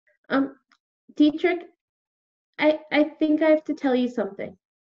Um, Dietrich, I think I have to tell you something.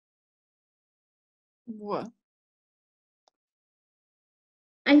 What?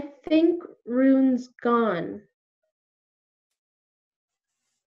 I think Rune's gone.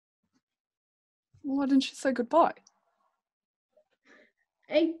 Why didn't she say goodbye?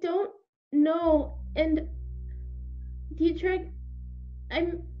 I don't know. And Dietrich,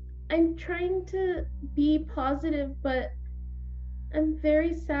 I'm trying to be positive, but I'm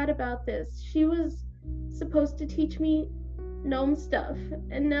very sad about this. She was supposed to teach me gnome stuff,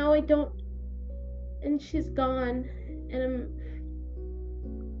 and now I don't, and she's gone, and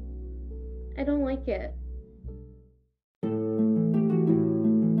I don't like it.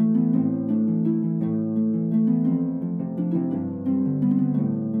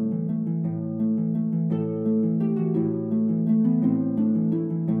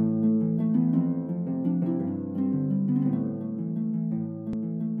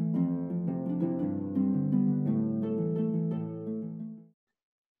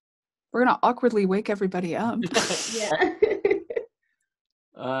 We're gonna awkwardly wake everybody up. Yeah.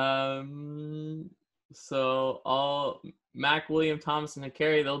 So all Mac, William, Thomas, and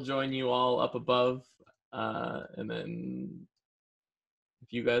Hikari, they'll join you all up above. And then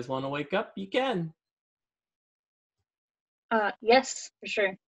if you guys want to wake up, you can. Yes, for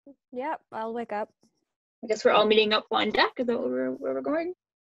sure. Yep, I'll wake up. I guess we're all meeting up on deck. Is that where we're going?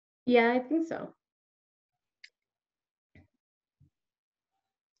 Yeah, I think so.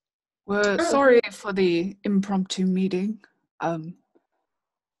 We're Oh. sorry for the impromptu meeting,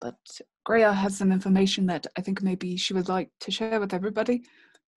 but Greya has some information that I think maybe she would like to share with everybody.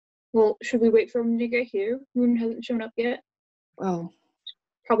 Well, should we wait for him to get here? Rune hasn't shown up yet. Well,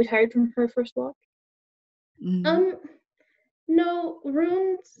 Probably tired from her first walk. No,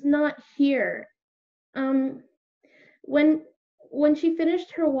 Rune's not here. When she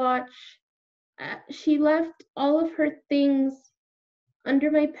finished her watch, she left all of her things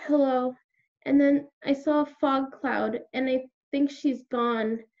under my pillow, and then I saw a fog cloud, and I think she's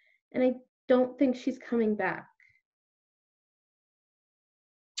gone, and I don't think she's coming back.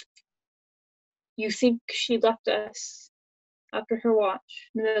 You think she left us after her watch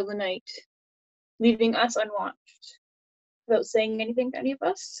in the middle of the night, leaving us unwatched, without saying anything to any of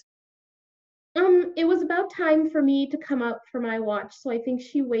us? It was about time for me to come up for my watch, so I think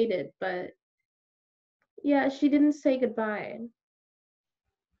she waited, but yeah, she didn't say goodbye.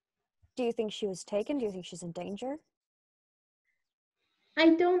 Do you think she was taken? Do you think she's in danger?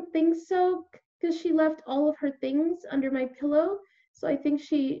 I don't think so, because she left all of her things under my pillow, so I think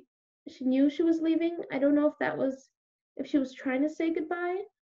she knew she was leaving. I don't know if she was trying to say goodbye.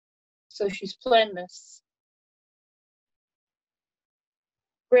 So she's planned this.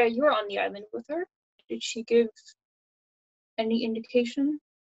 Rhea, you were on the island with her. Did she give any indication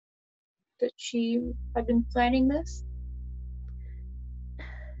that she had been planning this?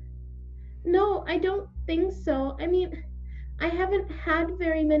 No, I don't think so. I mean, I haven't had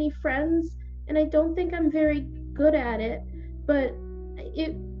very many friends, and I don't think I'm very good at it, but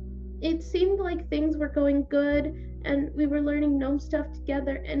it seemed like things were going good, and we were learning gnome stuff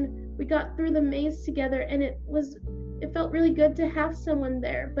together, and we got through the maze together, and it felt really good to have someone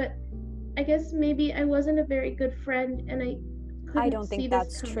there. But I guess maybe I wasn't a very good friend, and I don't think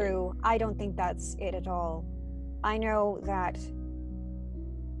that's true. I don't think that's it at all. I know that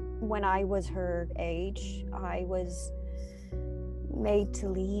when I was her age, I was made to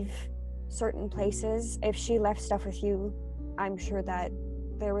leave certain places. If she left stuff with you, I'm sure that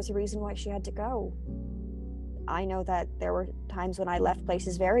there was a reason why she had to go. I know that there were times when I left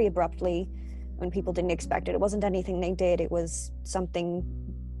places very abruptly when people didn't expect it. It wasn't anything they did, it was something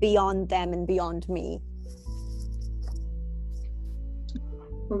beyond them and beyond me.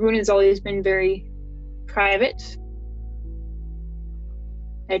 Rune has always been very private.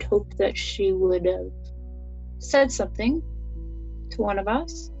 I'd hoped that she would have said something to one of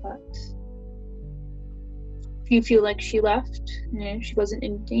us, but if you feel like she left and she wasn't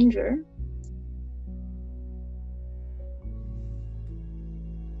in danger.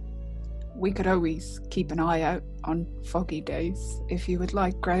 We could always keep an eye out on foggy days, if you would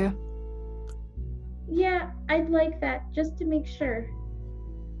like, Greya. Yeah, I'd like that, just to make sure.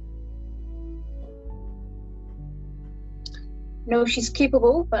 No, she's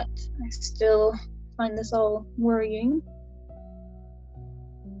capable, but I still find this all worrying.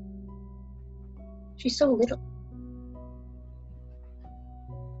 She's so little.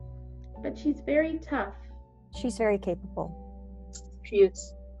 But she's very tough. She's very capable. She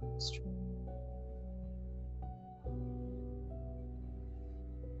is. It's true.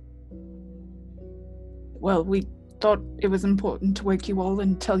 Well, we thought it was important to wake you all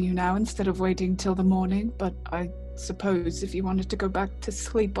and tell you now instead of waiting till the morning, but I suppose if you wanted to go back to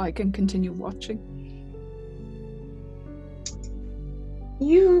sleep, I can continue watching.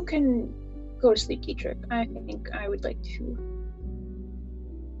 You can go to sleep, Dietrich. I think I would like to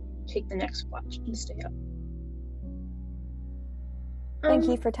take the next watch and stay up. Thank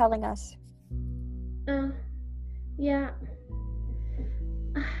you for telling us. Yeah.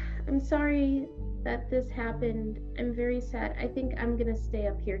 I'm sorry that this happened. I'm very sad. I think I'm gonna stay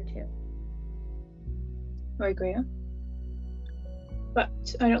up here too. Sorry, Greya. But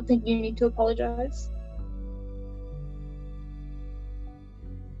I don't think you need to apologize.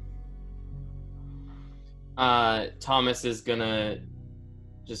 Thomas is gonna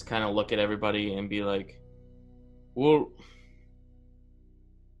just kind of look at everybody and be like, well,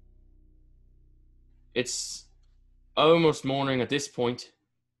 it's almost morning at this point.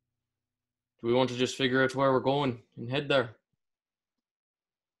 Do we want to just figure out where we're going and head there?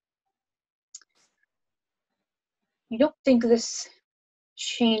 I don't think this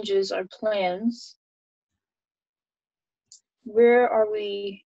changes our plans. Where are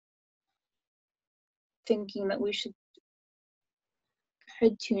we thinking that we should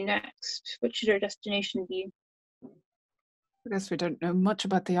head to next? What should our destination be? I guess we don't know much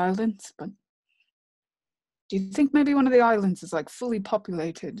about the islands, but do you think maybe one of the islands is like fully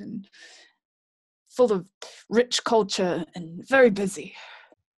populated and full of rich culture and very busy?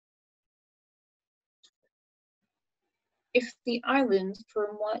 If the islands,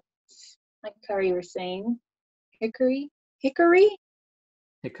 from what Hikari was saying, Hickory?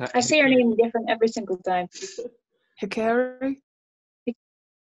 I say her name different every single time. Hikari?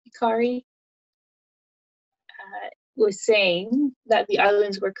 Hikari was saying that the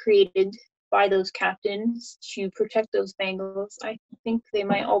islands were created by those captains to protect those Bangles. I think they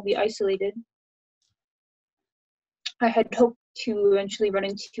might all be isolated. I had hoped to eventually run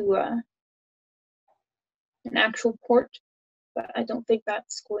into an actual port, but I don't think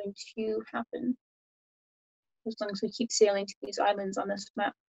that's going to happen as long as we keep sailing to these islands on this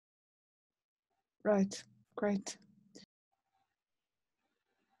map. Right, great.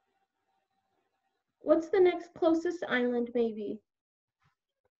 What's the next closest island, maybe?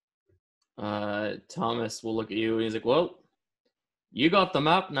 Thomas will look at you and he's like, well, you got the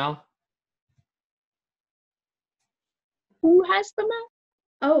map now. Who has the map?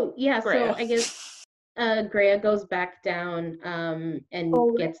 Oh, yeah, Greya. so I guess Greya goes back down and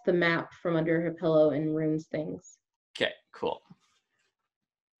gets the map from under her pillow and runes things. Okay, cool.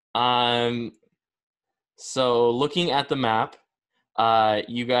 So looking at the map,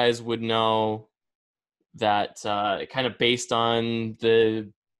 you guys would know that kind of based on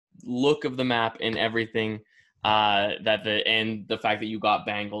the look of the map and everything, and the fact that you got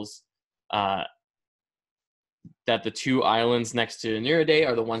Bangles, that the two islands next to Niraday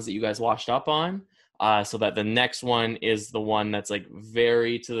are the ones that you guys washed up on, so that the next one is the one that's like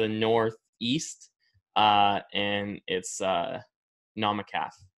very to the northeast, and it's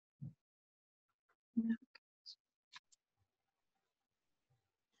Namakath.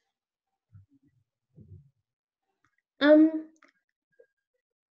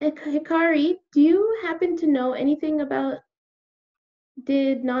 Hikari, do you happen to know anything about,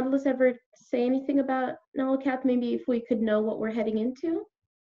 did Nautilus ever say anything about Namakath? Maybe if we could know what we're heading into?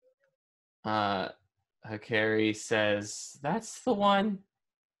 Hikari says, that's the one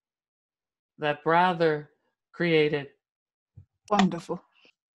that Brother created. Wonderful.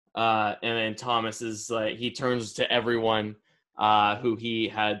 And then Thomas is like, he turns to everyone who he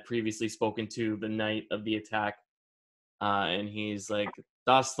had previously spoken to the night of the attack. And he's like,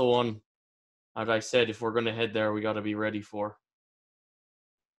 that's the one, as I said, if we're going to head there, we got to be ready for.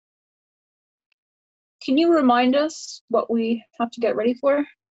 Can you remind us what we have to get ready for?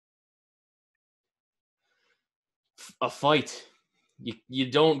 A fight.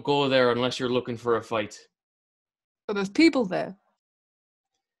 You don't go there unless you're looking for a fight. So there's people there.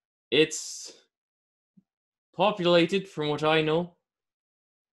 It's populated, from what I know.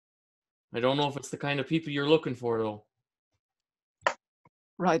 I don't know if it's the kind of people you're looking for, though.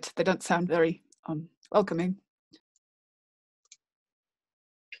 Right, they don't sound very welcoming.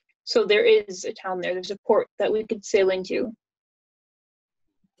 So there is a town there. There's a port that we could sail into.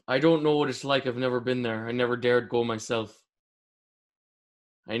 I don't know what it's like. I've never been there. I never dared go myself.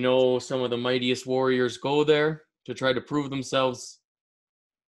 I know some of the mightiest warriors go there to try to prove themselves.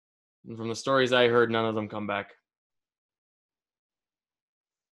 And from the stories I heard, none of them come back.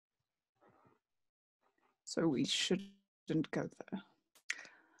 So we shouldn't go there.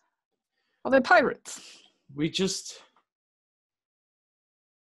 Are they pirates? We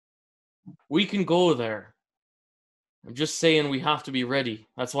can go there. I'm just saying we have to be ready.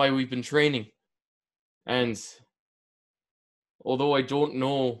 That's why we've been training. And although I don't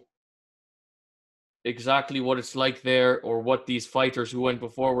know exactly what it's like there or what these fighters who went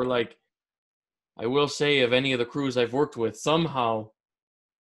before were like, I will say of any of the crews I've worked with, somehow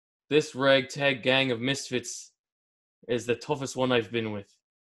this ragtag gang of misfits is the toughest one I've been with.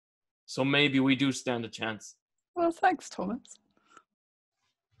 So maybe we do stand a chance. Well, thanks, Thomas.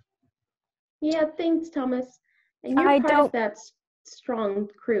 Yeah, thanks, Thomas. And you're I part of don't- that strong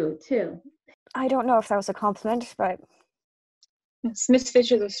crew too. I don't know if that was a compliment, but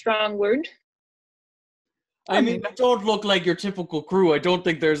Misfits is a strong word. I mean, you don't look like your typical crew. I don't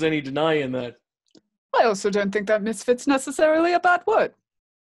think there's any denying that. I also don't think that misfit's necessarily a bad word.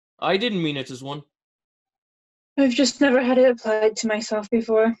 I didn't mean it as one. I've just never had it applied to myself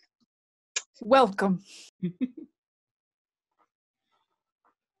before. Welcome.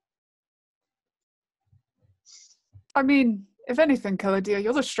 I mean, if anything, Caladia,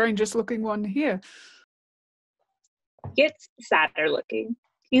 you're the strangest looking one here. Gets sadder looking.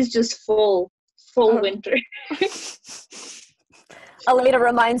 He's just full Oh. winter. Aleda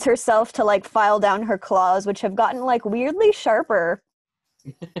reminds herself to like file down her claws, which have gotten like weirdly sharper.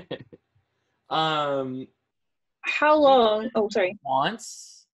 How long? Oh, sorry.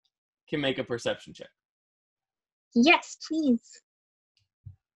 Once can make a perception check. Yes, please.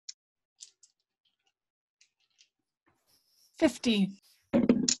 15.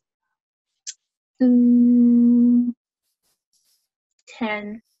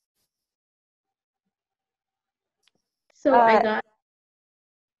 10. So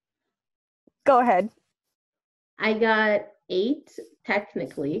Go ahead. I got 8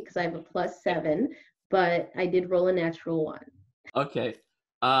 technically because I have a +7, but I did roll a natural 1. Okay.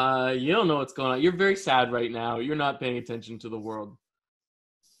 You don't know what's going on. You're very sad right now. You're not paying attention to the world.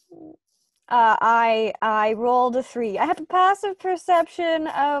 I rolled a 3. I have a passive perception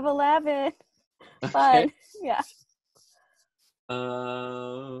of 11. But Okay. yeah,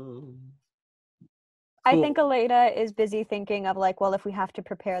 I Cool. think Aleda is busy thinking of like, well, if we have to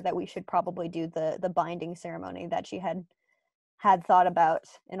prepare that, we should probably do the binding ceremony that she had thought about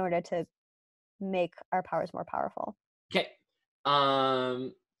in order to make our powers more powerful. Okay.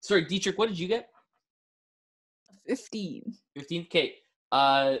 Sorry, Dietrich, what did you get? 15. 15? Okay.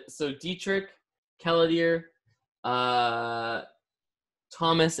 So Dietrich, Caladir,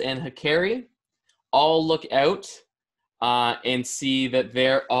 Thomas, and Hakari all look out and see that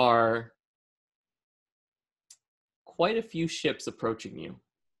there are quite a few ships approaching you.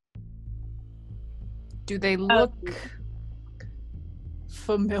 Do they look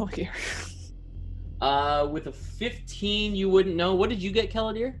familiar? With a 15, you wouldn't know. What did you get,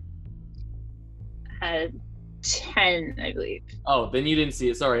 Caladir? 10, I believe. Oh, then you didn't see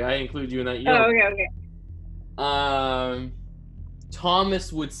it. Sorry, I included you in that. You Oh, know, okay.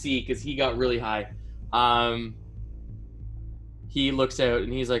 Thomas would see because he got really high. He looks out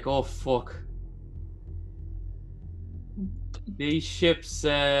and he's like, "Oh fuck! These ships,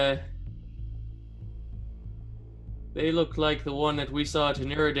 they look like the one that we saw at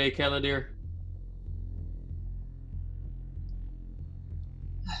Niraday, Caladir."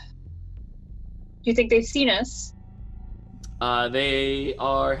 Do you think they've seen us? They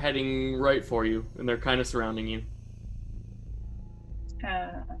are heading right for you, and they're kind of surrounding you.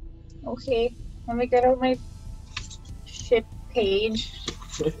 Okay. Let me get out my ship page.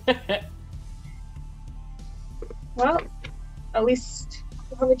 Well, at least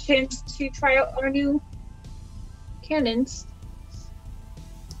we'll have a chance to try out our new cannons.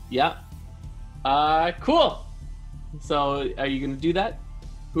 Yeah. Cool. So, are you gonna do that?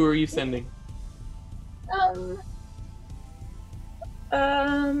 Who are you sending?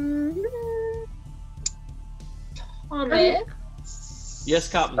 Thomas. Yes,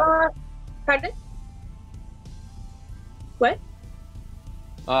 Captain. Pardon? What?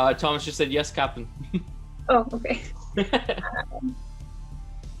 Thomas just said yes, Captain. Oh, okay.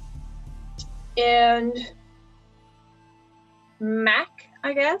 And Mac,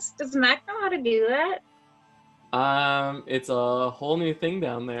 I guess. Does Mac know how to do that? It's a whole new thing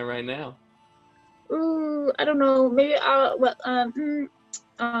down there right now. Ooh, I don't know. Maybe I'll. Well,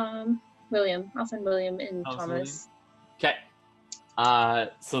 William. I'll send William and Oh, Thomas. Okay.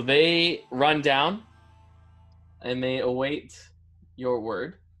 So they run down, and they await your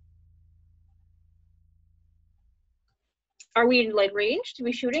word. Are we in like range to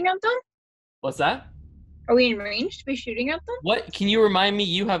be shooting at them? What's that? Are we in range to be shooting at them? What? Can you remind me?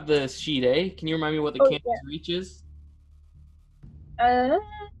 You have the sheet, eh? Can you remind me what the Oh, cannon's yeah. reach is?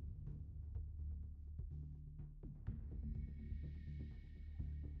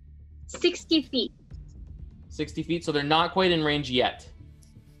 60 feet. 60 feet, so they're not quite in range yet.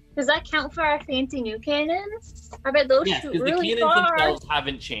 Does that count for our fancy new cannons? I bet those Yes, shoot because the really cannons far. themselves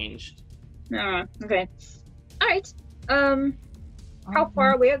haven't changed. Okay. All right. How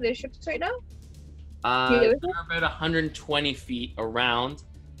far away are the ships right now? They're about 120 feet around.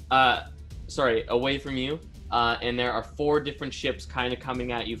 Away from you. And there are 4 different ships kind of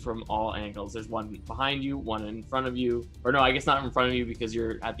coming at you from all angles. There's one behind you, one in front of you. Or no, I guess not in front of you because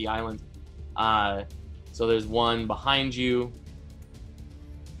you're at the island. So there's one behind you,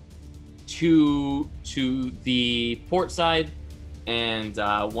 2 to the port side, and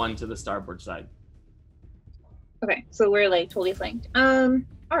 1 to the starboard side. Okay, so we're like totally flanked. All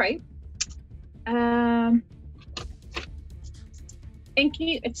right. And can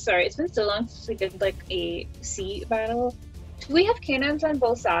you? Sorry, it's been so long since we did like a sea battle. Do we have cannons on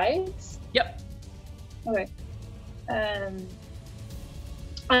both sides? Yep. Okay.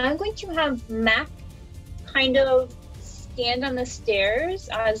 I'm going to have Mac kind of stand on the stairs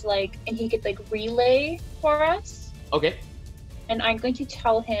as like, and he could like relay for us. Okay. And I'm going to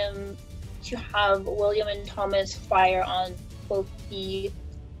tell him to have William and Thomas fire on both the.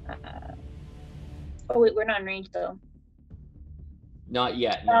 Oh wait, we're not in range though. Not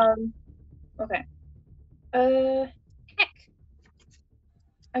yet. No. Okay. Heck.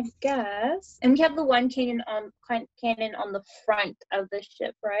 I guess. And we have the one cannon on the front of the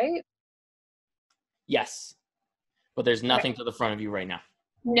ship, right? Yes. But there's nothing to the front of you right now.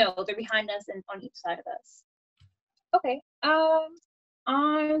 No, they're behind us and on each side of us. Okay.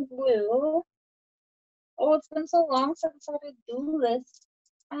 I will. Oh, it's been so long since I had to do this.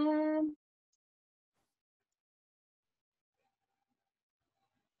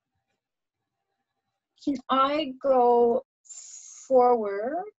 Can I go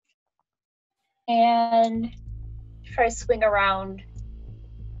forward and try to swing around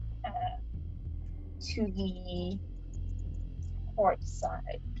to the port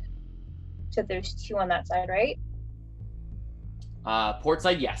side? So there's 2 on that side, right? Port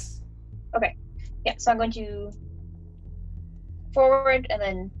side, yes. Okay. Yeah, so I'm going to forward and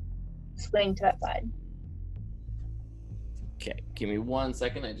then swing to that side. Okay, give me 1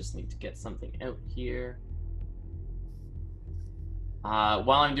 second. I just need to get something out here. While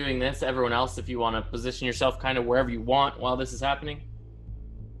I'm doing this, everyone else, if you want to position yourself kind of wherever you want while this is happening.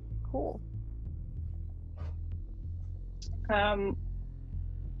 Cool.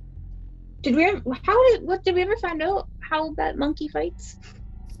 Did we ever find out how that monkey fights?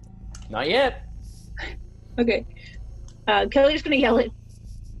 Not yet. Okay. Kelly's gonna yell it.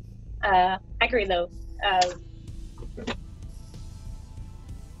 I agree though.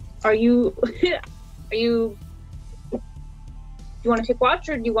 Are you do you want to take watch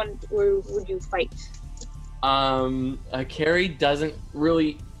or would you fight? Carrie doesn't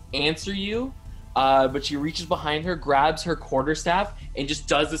really answer you, but she reaches behind her, grabs her quarterstaff, and just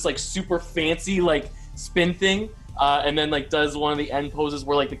does this like super fancy like spin thing, and then like does one of the end poses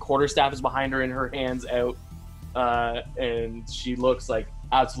where like the quarterstaff is behind her and her hands out, and she looks like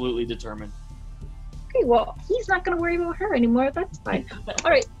absolutely determined. Okay, well, he's not gonna worry about her anymore. That's fine.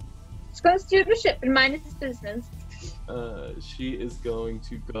 All right, let's go steer the ship and mind his business. She is going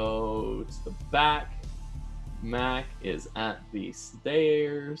to go to the back. Mac is at the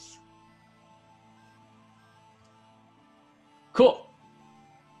stairs. Cool.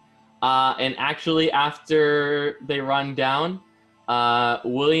 And actually, after they run down,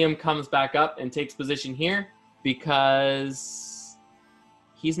 William comes back up and takes position here because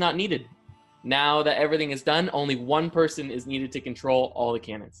he's not needed. Now that everything is done, only 1 person is needed to control all the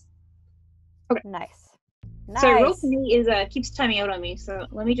cannons. Okay. Nice. So rope me is keeps timing out on me. So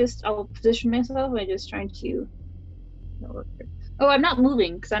I'll position myself by just trying to. Oh, I'm not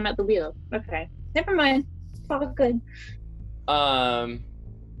moving because I'm at the wheel. Okay, never mind. It's all good. And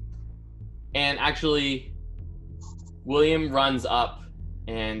actually, William runs up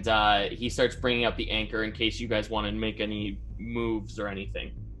and he starts bringing up the anchor in case you guys want to make any moves or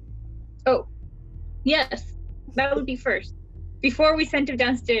anything. Oh, yes, that would be first. Before we sent him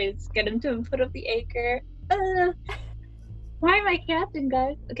downstairs, get him to put up the anchor. Why am I captain,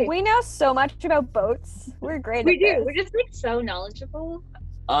 guys? Okay. We know so much about boats. We're great We at do. this. We're just like so knowledgeable.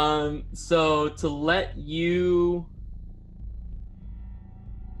 So to let you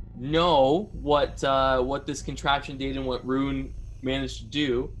know what this contraption did and what Rune managed to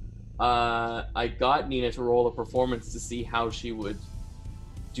do, I got Nina to roll a performance to see how she would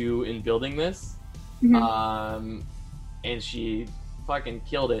do in building this. Mhm. And she fucking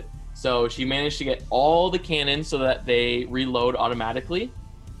killed it. So she managed to get all the cannons so that they reload automatically.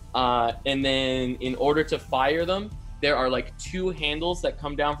 And then in order to fire them, there are like 2 handles that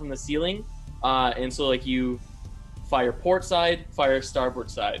come down from the ceiling And so like you fire port side, fire starboard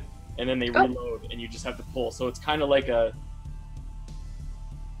side, and then they reload, and you just have to pull. So it's kind of like a,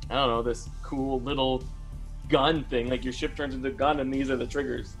 I don't know, this cool little gun thing. Like your ship turns into a gun, and these are the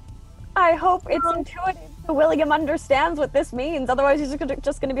triggers. I hope it's intuitive so William understands what this means. Otherwise, he's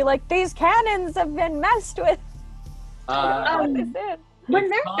just gonna be like, these cannons have been messed with. What this is. When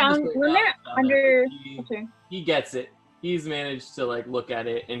they're down, when they're under, he gets it. He's managed to like look at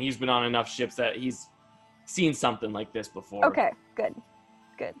it, and he's been on enough ships that he's seen something like this before. Okay, good.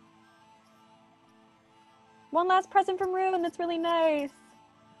 One last present from Rune. That's really nice.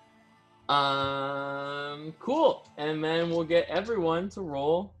 Cool. And then we'll get everyone to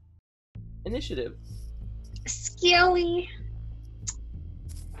roll initiative. Scary.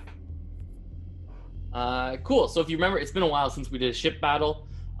 Cool. So if you remember, it's been a while since we did a ship battle.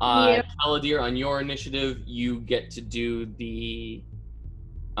 Kaladir, on your initiative, you get to do the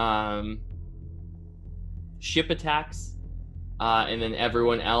ship attacks, and then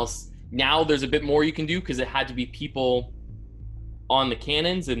everyone else. Now there's a bit more you can do because it had to be people on the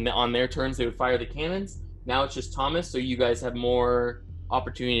cannons, and on their turns they would fire the cannons. Now it's just Thomas, so you guys have more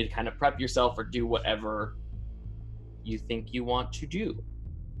opportunity to kind of prep yourself or do whatever you think you want to do.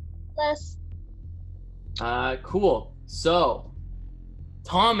 Less. Cool. So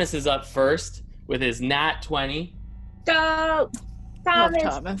Thomas is up first with his nat 20. Go!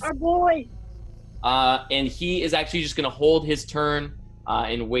 Thomas. Our boy! And he is actually just going to hold his turn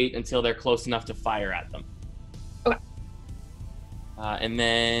and wait until they're close enough to fire at them. Okay. And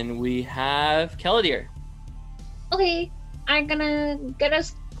then we have Kaladir. Okay, I'm gonna get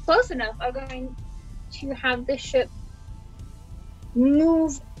us close enough. I'm going to have the ship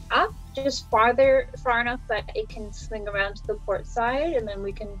move up just far enough that it can swing around to the port side, and then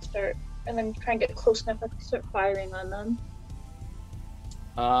we can start, and then try and get close enough that we start firing on them.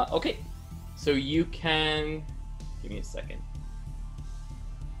 Okay. So you can, give me a second.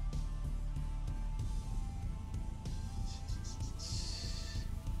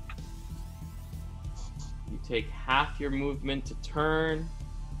 You take half your movement to turn,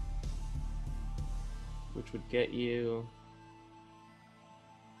 which would get you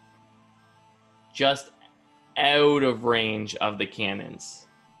just out of range of the cannons.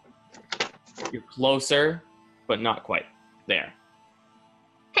 You're closer, but not quite there.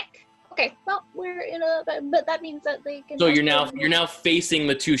 Heck. Okay. Well, we're in a, but that means that they can. So you're now facing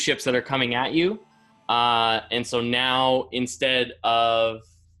the two ships that are coming at you, and so now instead of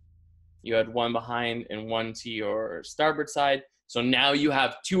you had one behind and one to your starboard side, so now you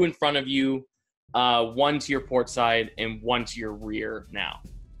have two in front of you, one to your port side and one to your rear now.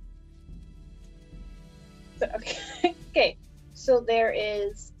 Okay. Okay. So there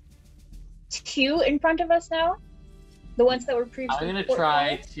is two in front of us now. The ones that were previously. I'm gonna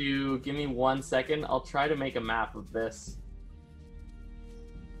try to give me 1 second. I'll try to make a map of this.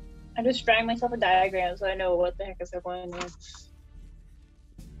 I'm just drawing myself a diagram so I know what the heck is going on.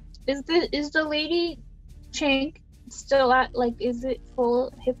 Is the lady Chink still at, like, is it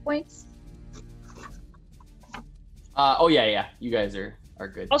full hit points? Oh yeah. You guys are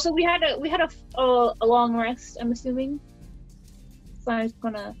good. Also, we had a long rest, I'm assuming. So I'm just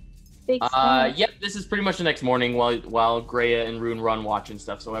gonna fix that. Yep, this is pretty much the next morning while Greya and Rune run watch and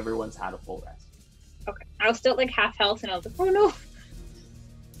stuff, so everyone's had a full rest. Okay. I was still at, like, half health, and I was like, oh no,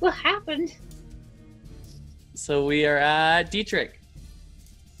 what happened? So we are at Dietrich.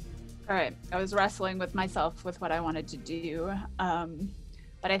 All right, I was wrestling with myself with what I wanted to do.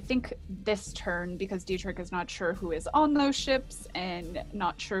 But I think this turn, because Dietrich is not sure who is on those ships and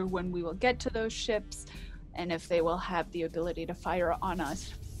not sure when we will get to those ships and if they will have the ability to fire on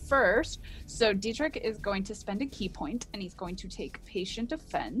us first. So Dietrich is going to spend a key point and he's going to take Patient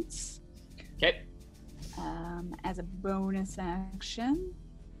Defense. Okay. As a bonus action.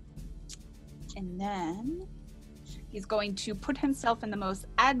 And then he's going to put himself in the most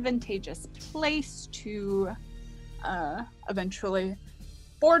advantageous place to eventually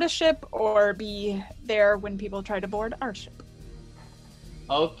board a ship or be there when people try to board our ship.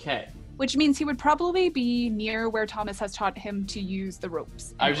 Okay. Which means he would probably be near where Thomas has taught him to use the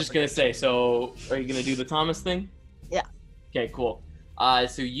ropes. I was just going to say, so are you going to do the Thomas thing? Yeah. Okay, cool.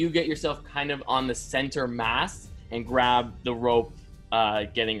 So you get yourself kind of on the center mast and grab the rope,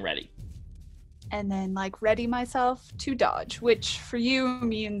 getting ready. And then, ready myself to dodge, which for you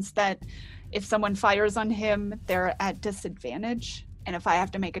means that if someone fires on him, they're at disadvantage. And if I have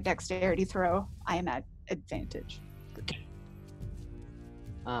to make a dexterity throw, I am at advantage.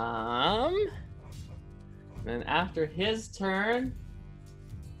 Then after his turn,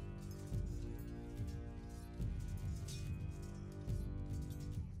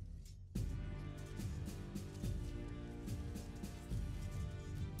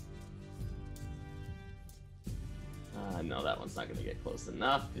 No, that one's not going to get close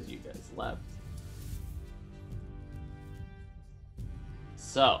enough because you guys left.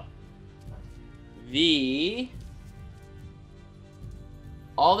 So,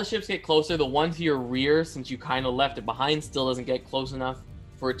 all the ships get closer. The one to your rear, since you kind of left it behind, still doesn't get close enough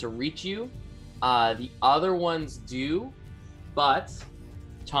for it to reach you. The other ones do, but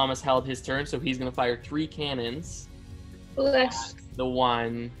Thomas held his turn, so he's going to fire 3 cannons. Bless. The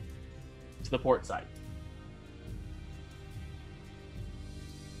one to the port side.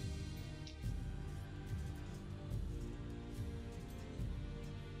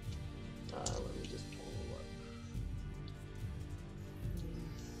 Let me just pull up.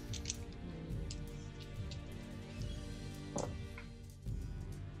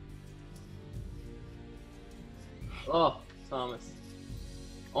 Oh, Thomas.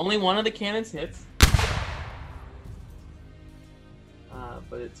 Only one of the cannons hits.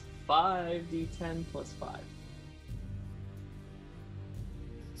 But it's 5d10 plus 5.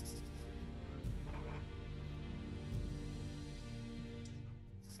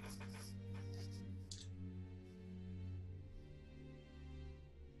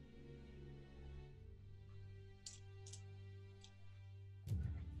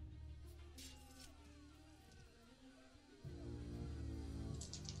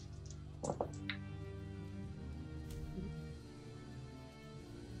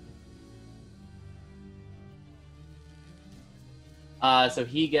 So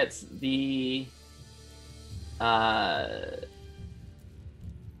he gets the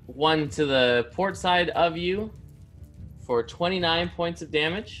one to the port side of you for 29 points of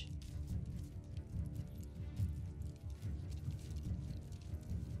damage.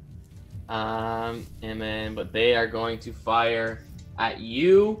 But they are going to fire at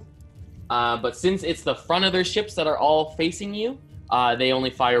you. But since it's the front of their ships that are all facing you, they only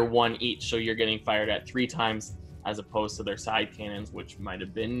fire 1 each, so you're getting fired at 3 times as opposed to their side cannons, which might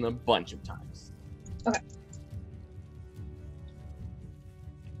have been a bunch of times. Okay.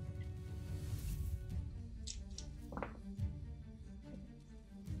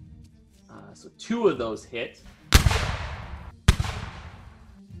 So 2 of those hit.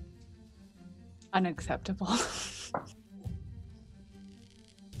 Unacceptable.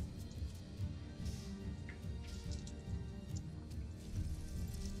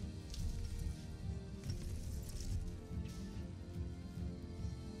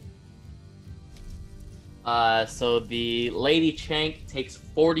 So the Lady Chank takes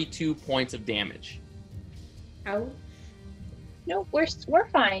 42 points of damage. Ouch. Nope, we're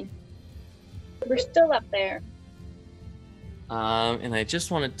fine. We're still up there. And I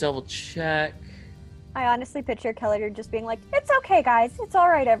just want to double check. I honestly picture Kelliger just being like, "It's okay, guys. It's all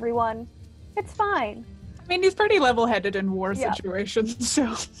right, everyone. It's fine." I mean, he's pretty level-headed in war Yeah. situations,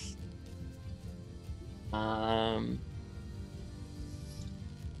 so...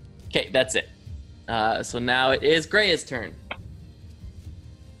 Okay, that's it. So now it is Greya's turn.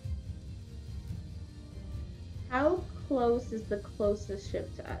 How close is the closest ship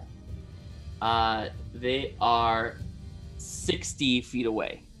to us? They are 60 feet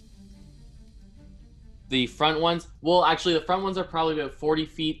away. The front ones, well, actually, the front ones are probably about 40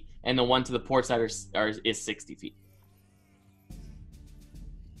 feet, and the one to the port side is 60 feet.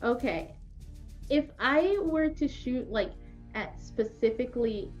 Okay. If I were to shoot, like, can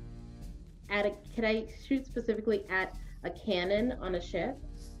I shoot specifically at a cannon on a ship?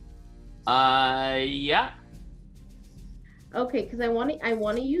 Yeah. Okay, because I want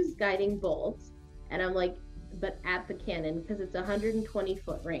to use guiding bolts, and I'm like, but at the cannon because it's 120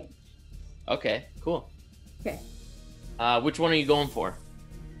 foot range. Okay, cool. Okay. Which one are you going for?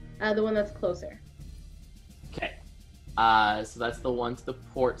 The one that's closer. Okay. So that's the one to the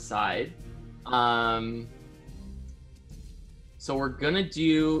port side. So we're gonna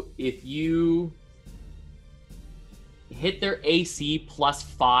do, if you hit their AC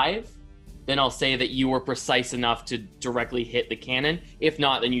 +5, then I'll say that you were precise enough to directly hit the cannon. If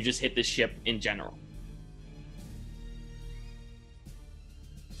not, then you just hit the ship in general.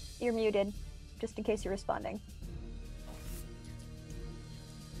 You're muted, just in case you're responding.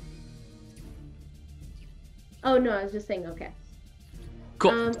 Oh no, I was just saying okay.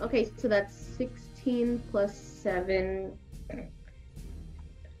 Cool. Okay, so that's 16 plus 7.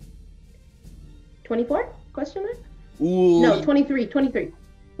 24? Question mark? Ooh. No, 23. 23.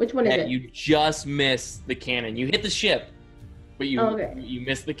 Which one is it? You just missed the cannon. You hit the ship, but you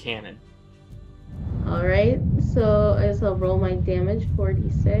missed the cannon. All right. So I guess I'll roll my damage.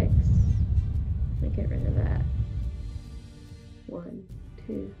 46. Let me get rid of that. 1,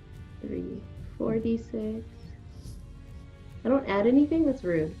 2, 3, 4d6. I don't add anything. That's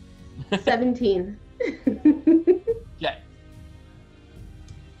rude. 17. Yeah.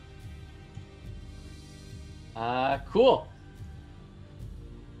 Cool.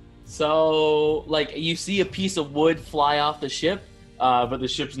 So, like, you see a piece of wood fly off the ship, but the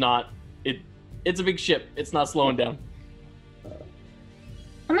ship's not. It's a big ship. It's not slowing down.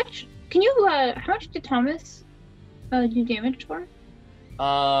 How much? Can you? How much did Thomas do damage for?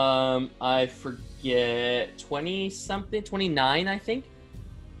 I forget. 20-something, 29, I think.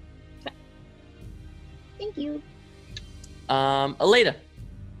 Thank you. Aleda.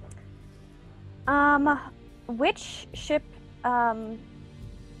 Which ship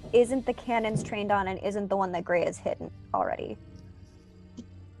isn't the cannons trained on and isn't the one that Gray has hit already?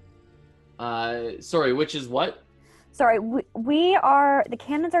 Sorry, which is what? Sorry, the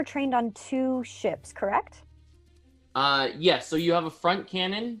cannons are trained on 2 ships, correct? Yes, so you have a front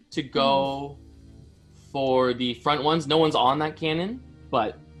cannon to go for the front ones. No one's on that cannon,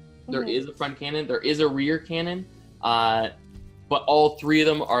 but there is a front cannon. There is a rear cannon, but all 3 of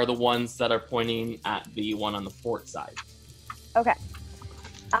them are the ones that are pointing at the one on the port side. Okay.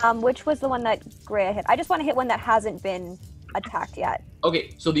 Which was the one that Gray hit? I just want to hit one that hasn't been attacked yet.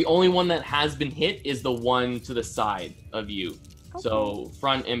 Okay, so the only one that has been hit is the one to the side of you. Okay. So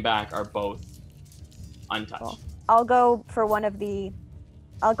front and back are both untouched. Cool. I'll go for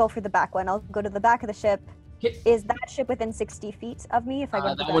the back one. I'll go to the back of the ship. Okay. Is that ship within 60 feet of me if I go to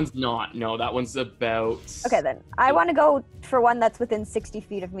the That back? one's not. No, that one's about... Okay, then. I want to go for one that's within 60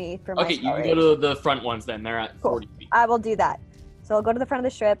 feet of me for my Okay, you spell can range. go to the front ones then. They're at Cool. 40 feet. I will do that. So I'll go to the front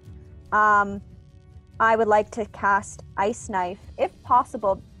of the ship. I would like to cast Ice Knife, if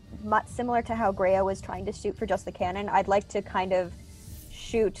possible, similar to how Greya was trying to shoot for just the cannon. I'd like to kind of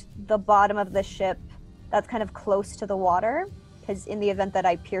shoot the bottom of the ship that's kind of close to the water, because in the event that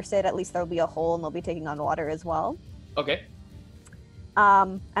I pierce it, at least there'll be a hole and they'll be taking on water as well. Okay.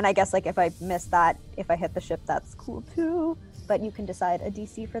 And I guess, like, if I miss that, if I hit the ship, that's cool too. But you can decide a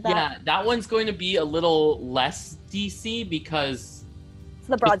DC for that. Yeah, that one's going to be a little less DC because... It's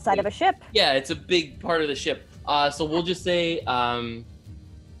the broadside of a ship. Yeah, it's a big part of the ship. So we'll just say,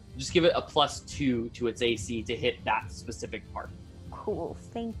 just give it a +2 to its AC to hit that specific part. Cool,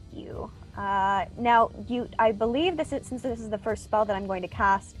 thank you. Now, I believe since this is the first spell that I'm going to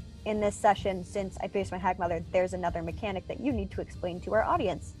cast in this session, since I faced my Hag Mother, there's another mechanic that you need to explain to our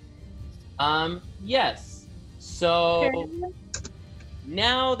audience. Yes. So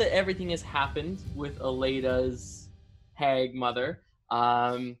now that everything has happened with Aleda's Hag Mother,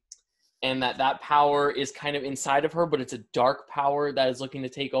 and that power is kind of inside of her, but it's a dark power that is looking to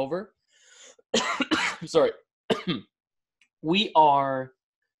take over. Sorry. We are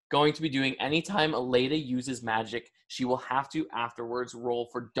going to be doing, anytime Aleda uses magic, she will have to afterwards roll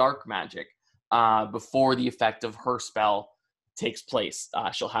for dark magic before the effect of her spell takes place.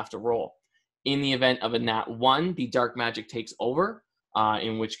 She'll have to roll. In the event of a nat 1, the dark magic takes over,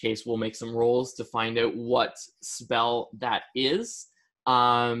 in which case we'll make some rolls to find out what spell that is.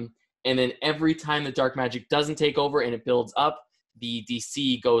 And then every time the dark magic doesn't take over and it builds up, the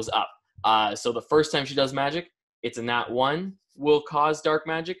DC goes up. So the first time she does magic, it's a nat 1 will cause dark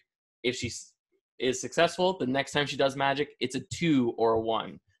magic. If she is successful, the next time she does magic, it's a 2 or a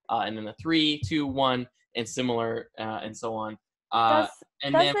 1. And then a 3, 2, 1, and similar, and so on.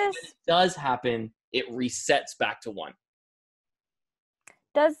 When it does happen, it resets back to 1.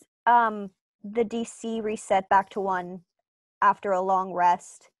 Does the DC reset back to 1 after a long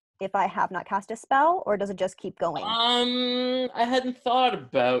rest if I have not cast a spell, or does it just keep going? I hadn't thought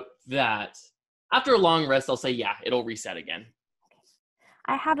about that. After a long rest, I'll say, yeah, it'll reset again.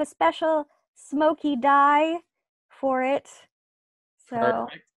 I have a special smoky die for it. So,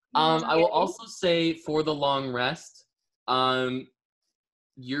 perfect. I will also say for the long rest,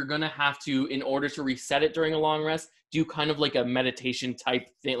 you're going to have to, in order to reset it during a long rest, do kind of like a meditation type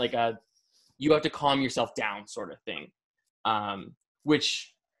thing, you have to calm yourself down sort of thing,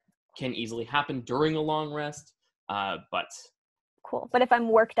 which can easily happen during a long rest, but... Cool. But if I'm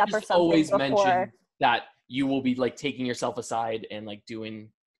worked up or something always before... mention that you will be taking yourself aside and doing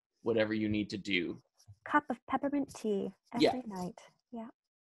whatever you need to do. Cup of peppermint tea every night. Yeah.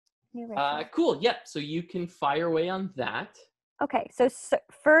 New ritual. Cool. Yeah. So you can fire away on that. Okay. So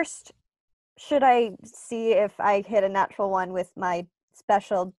first, should I see if I hit a natural one with my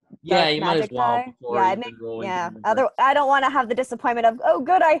special dark you magic might as well. die? I don't want to have the disappointment of, oh,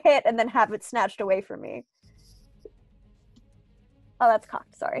 good, I hit, and then have it snatched away from me. Oh, that's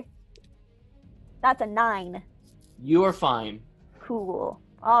cocked. Sorry. That's a 9. You are fine. Cool.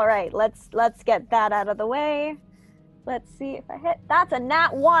 All right, let's get that out of the way. Let's see if I hit. That's a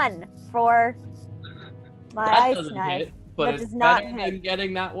nat 1 for my ice knife. Hit, but it's better than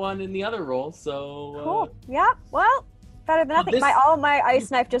getting that one in the other roll. So cool. Yeah. Well, Better than nothing. All my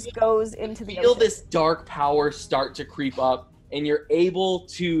ice knife just goes into the feel ocean. this dark power start to creep up, and you're able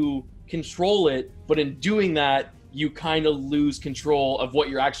to control it, but in doing that, you kind of lose control of what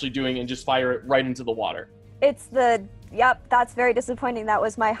you're actually doing and just fire it right into the water. Yep, that's very disappointing. That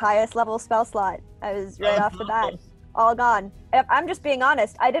was my highest level spell slot. I was right off the bat. All gone. I'm just being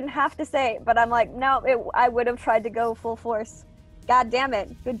honest. I didn't have to say it, but I'm like, no, I would have tried to go full force. God damn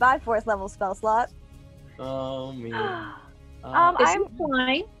it. Goodbye, 4th level spell slot. Oh, man. I'm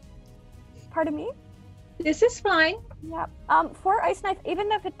fine. Pardon me? This is fine. Yep. For Ice Knife,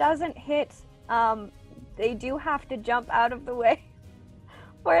 even if it doesn't hit, they do have to jump out of the way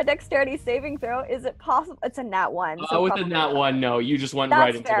for a dexterity saving throw. Is it possible? It's a nat 1. So with a nat 1, no. You just went That's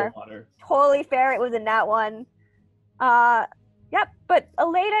right into fair. the water. Totally fair. It was a nat 1. Yep. But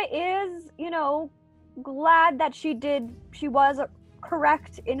Aleda is, glad that she was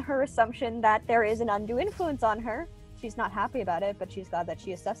correct in her assumption that there is an undue influence on her. She's not happy about it, but she's glad that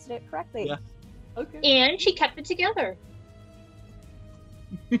she assessed it correctly. Yeah. Okay. And she kept it together.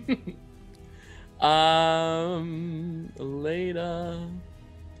 Later.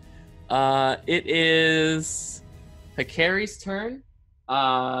 It is Hikari's turn.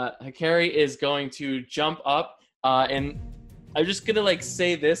 Hikari is going to jump up, and I'm just gonna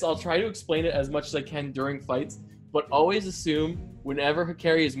say this. I'll try to explain it as much as I can during fights, but always assume whenever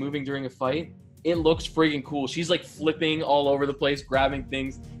Hikari is moving during a fight, it looks friggin' cool. She's flipping all over the place, grabbing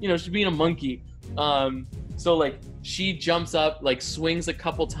things. She's being a monkey. So she jumps up, swings a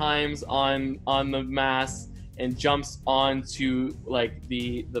couple times on the mast, and jumps onto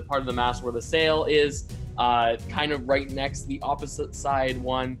the part of the mast where the sail is, kind of right next to the opposite side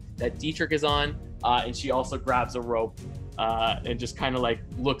one that Dietrich is on, and she also grabs a rope and just kind of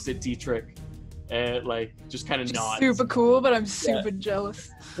looks at Dietrich and just kind of nods. Super cool, but I'm super jealous.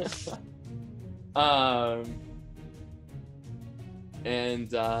 And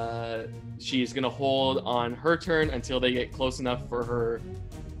she's gonna hold on her turn until they get close enough for her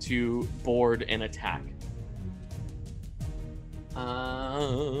to board and attack.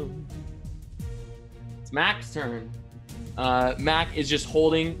 It's Mac's turn. Mac is just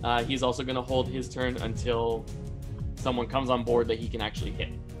holding. He's also gonna hold his turn until someone comes on board that he can actually hit.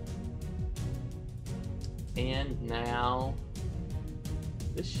 And now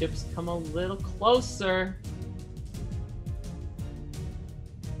the ship's come a little closer.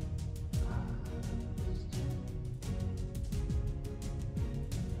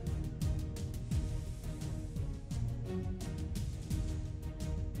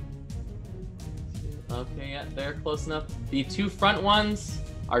 Okay, yeah, they're close enough. The 2 front ones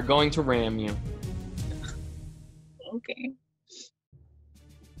are going to ram you. Okay.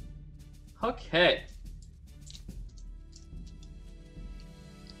 Okay.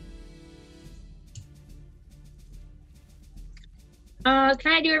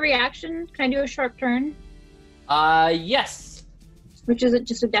 Can I do a reaction? Can I do a sharp turn? Yes. Which is it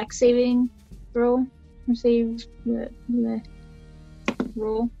just a dex saving throw? Or save the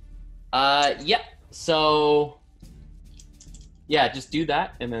roll? Yep. So, yeah, just do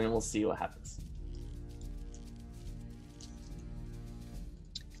that, and then we'll see what happens.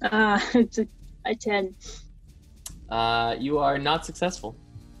 It's a 10. You are not successful.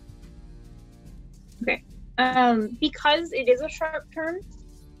 Okay. Because it is a sharp turn.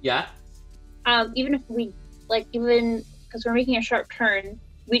 Yeah. Even if we even because we're making a sharp turn,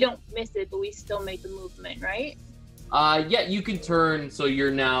 we don't miss it, but we still make the movement, right? Yeah, you can turn, so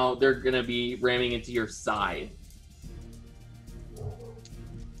they're gonna be ramming into your side.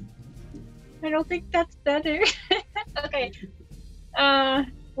 I don't think that's better. Okay.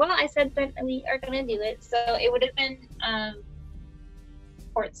 Well, I said that we are gonna do it, so it would have been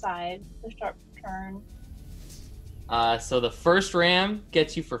port side, the sharp turn. So the first ram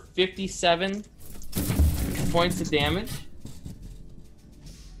gets you for 57 points of damage.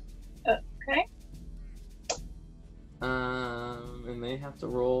 Okay. And they have to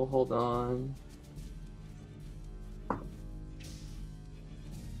roll. Hold on.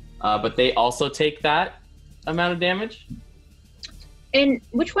 But they also take that amount of damage. And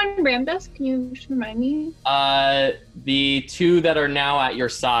which one ram does? Can you just remind me? The 2 that are now at your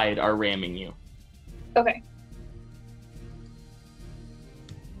side are ramming you. Okay.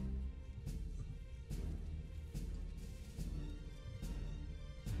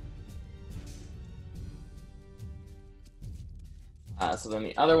 So then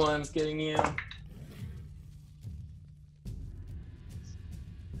the other one's getting you.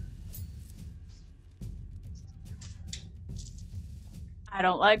 I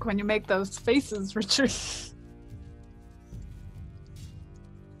don't like when you make those faces, Richard.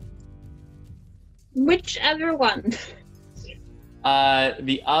 Which other one?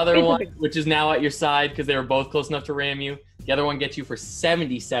 The other one, which is now at your side because they were both close enough to ram you, the other one gets you for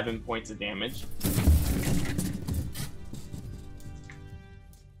 77 points of damage.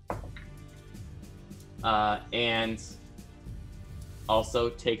 And also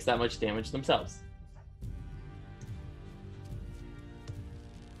takes that much damage themselves.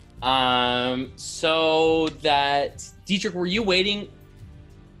 So that Dietrich, were you waiting?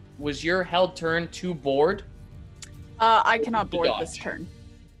 Was your held turn to board? I cannot To board dodge. this turn.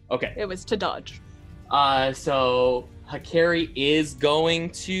 Okay. It was to dodge. So Hakari is going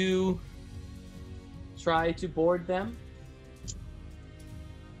to try to board them.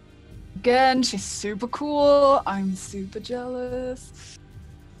 Again, she's super cool. I'm super jealous.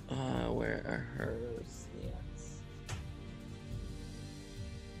 Where are hers? Yes.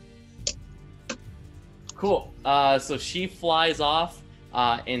 Cool. So she flies off,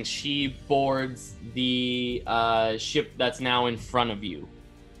 and she boards the ship that's now in front of you.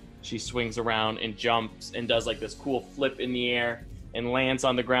 She swings around and jumps and does like this cool flip in the air and lands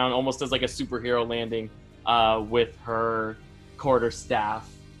on the ground, almost as like a superhero landing, with her quarterstaff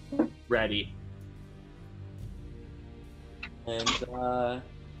ready. And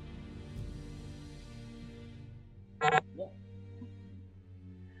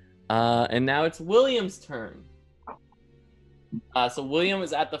and now it's William's turn. So William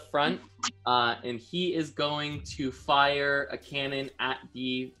is at the front, and he is going to fire a cannon at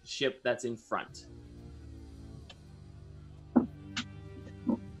the ship that's in front.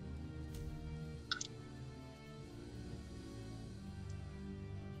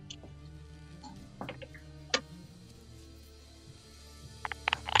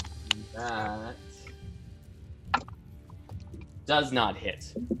 That does not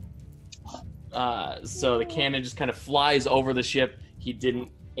hit. So the cannon just kind of flies over the ship. He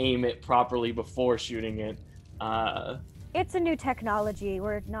didn't aim it properly before shooting it. It's a new technology.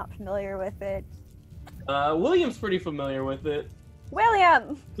 We're not familiar with it. William's pretty familiar with it.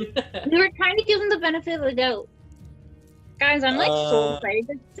 William! We were trying to give him the benefit of the doubt. Guys, I'm like so excited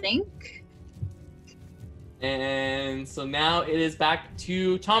to think. And so now it is back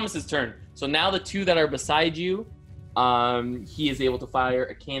to Thomas's turn. So now the two that are beside you, he is able to fire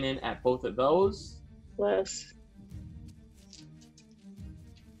a cannon at both of those. Close.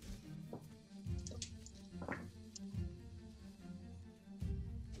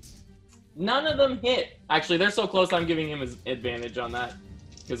 None of them hit. Actually, they're so close, I'm giving him his advantage on that.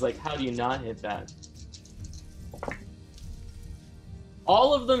 Because, like, how do you not hit that?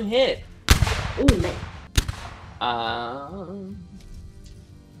 All of them hit. Ooh, nice.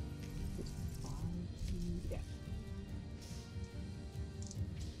 Yeah.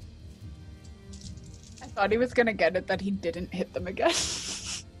 I thought he was gonna get it that he didn't hit them again.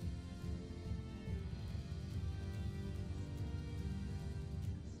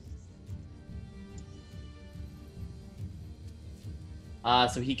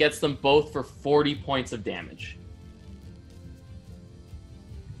 So he gets them both for 40 points of damage.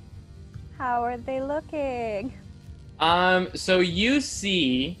 How are they looking? So you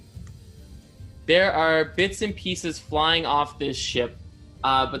see there are bits and pieces flying off this ship,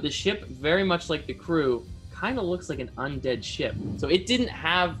 but the ship, very much like the crew, kind of looks like an undead ship. So it didn't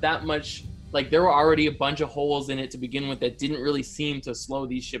have that much, like there were already a bunch of holes in it to begin with that didn't really seem to slow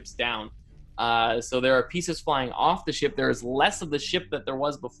these ships down. So there are pieces flying off the ship. There is less of the ship that there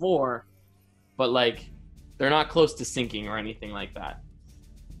was before, but like they're not close to sinking or anything like that.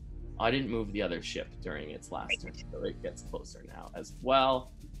 I didn't move the other ship during its last turn, so it gets closer now as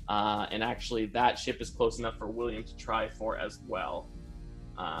well. And actually, that ship is close enough for William to try for as well.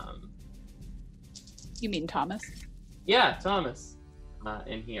 You mean Thomas? Yeah, Thomas.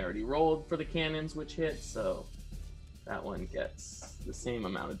 And he already rolled for the cannons, which hit, so that one gets the same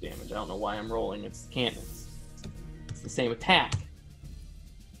amount of damage. I don't know why I'm rolling. It's cannons. It's the same attack.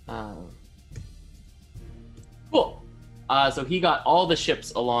 Cool. So he got all the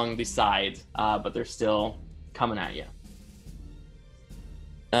ships along the side, but they're still coming at you.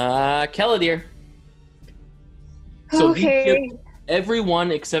 Kellidir. So these Okay. ships,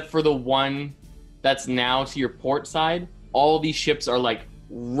 everyone except for the one that's now to your port side, all these ships are like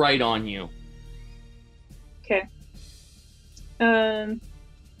right on you. Okay.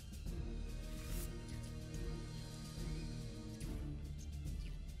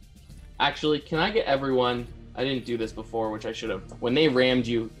 Actually, can I get everyone? I didn't do this before, which I should have. When they rammed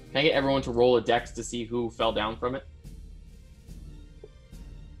you, can I get everyone to roll a dex to see who fell down from it?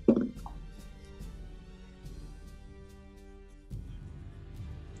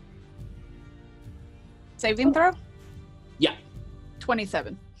 Saving throw? Yeah.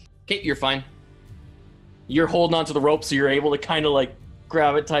 27. Okay, you're fine. You're holding onto the rope, so you're able to kind of like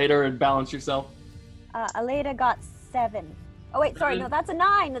grab it tighter and balance yourself. Aleda got 7. Oh wait, sorry, no, that's a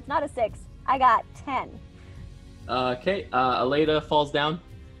 9. That's not a 6. I got 10. Okay, Aleda falls down.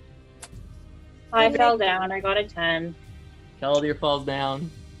 I fell down. I got a 10. Caladir falls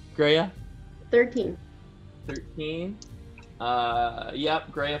down. Greya? 13. 13.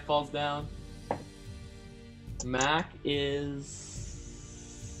 Yep, Greya falls down. Mac is...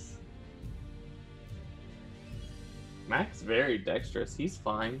 Mac's very dexterous. He's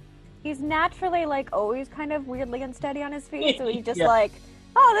fine. He's naturally like always kind of weirdly unsteady on his feet, so he's just Yeah. like,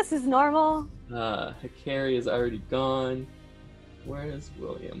 oh, this is normal. Hikari is already gone. Where is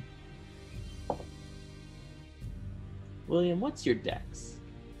William? William, what's your dex?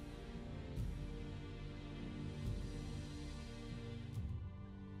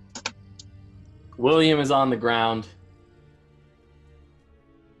 William is on the ground.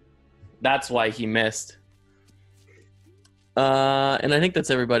 That's why he missed. And I think that's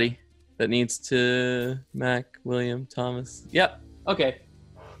everybody that needs to... Mac, William, Thomas. Yep. Okay.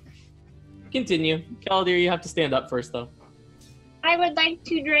 Continue. Caladir, you have to stand up first, though. I would like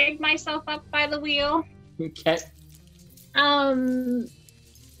to drag myself up by the wheel. Okay.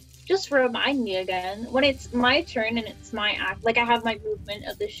 Just remind me again, when it's my turn and it's my act, like I have my movement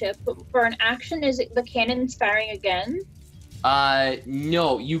of the ship, but for an action, is it the cannons firing again?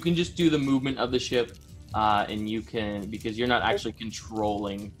 No, you can just do the movement of the ship, and you can, because you're not actually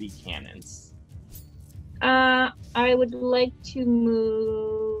controlling the cannons. I would like to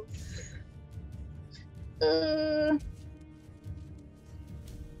move.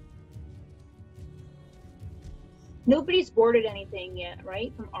 Nobody's boarded anything yet,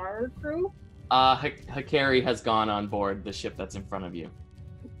 right? From our crew? Hikari has gone on board the ship that's in front of you.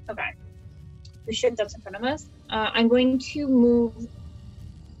 Okay. The ship that's in front of us. I'm going to move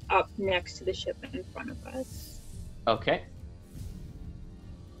up next to the ship in front of us. Okay.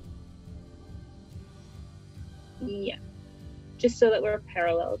 Yeah. Just so that we're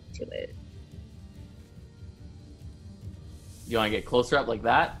parallel to it. You want to get closer up like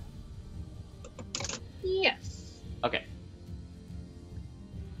that? Yes. Okay.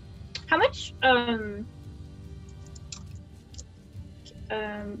 How much,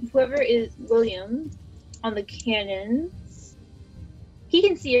 whoever is William on the cannons, he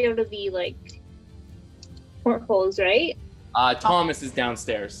can see out of the, like, portholes, right? Thomas is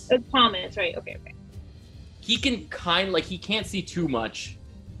downstairs. Thomas, right, okay. He can he can't see too much,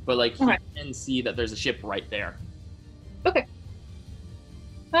 but, like, he can see that there's a ship right there. Okay.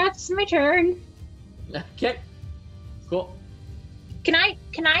 That's my turn. Okay. Cool. Can I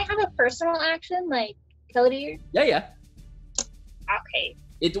have a personal action, like, Caladir? Yeah. Okay.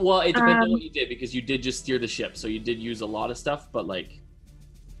 It depends on what you did, because you did just steer the ship, so you did use a lot of stuff, but, like...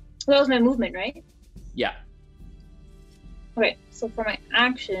 Well, that was my movement, right? Yeah. Okay, so for my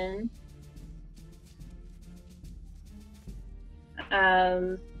action...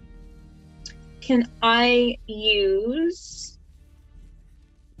 can I use...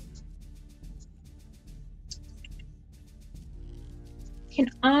 Can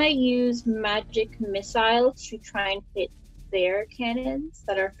I use magic missile to try and hit their cannons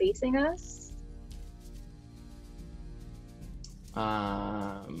that are facing us?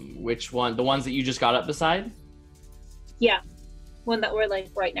 Which one? The ones that you just got up beside? Yeah, one that we're like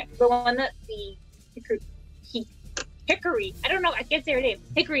right next. The one that the Hickory. I don't know. I can't say her name.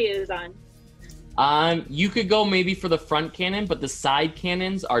 Hickory is on. You could go maybe for the front cannon, but the side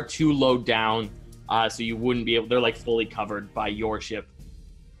cannons are too low down, so you wouldn't be able. They're like fully covered by your ship.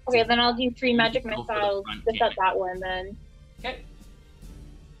 Okay, then I'll do 3 magic missiles to set that one then. Okay.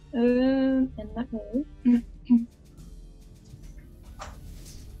 And that way.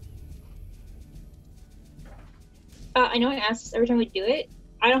 I know I ask this every time we do it.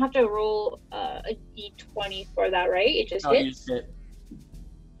 I don't have to roll a d20 for that, right? It just hits? You just hit.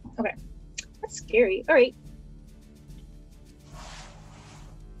 Okay. That's scary. All right.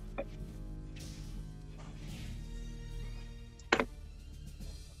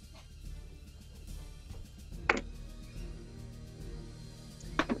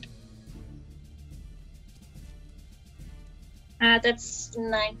 That's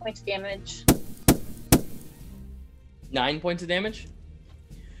 9 points of damage. 9 points of damage?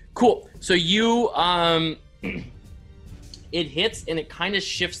 Cool. So you, it hits and it kind of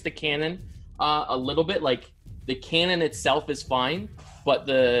shifts the cannon a little bit. Like, the cannon itself is fine, but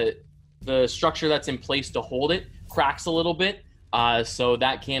the structure that's in place to hold it cracks a little bit. So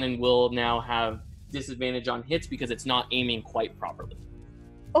that cannon will now have disadvantage on hits because it's not aiming quite properly.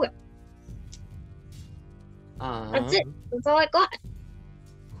 Okay. That's it. That's all I got.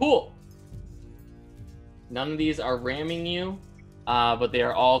 Cool. None of these are ramming you, but they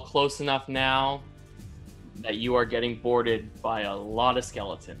are all close enough now that you are getting boarded by a lot of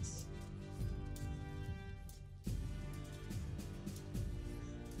skeletons.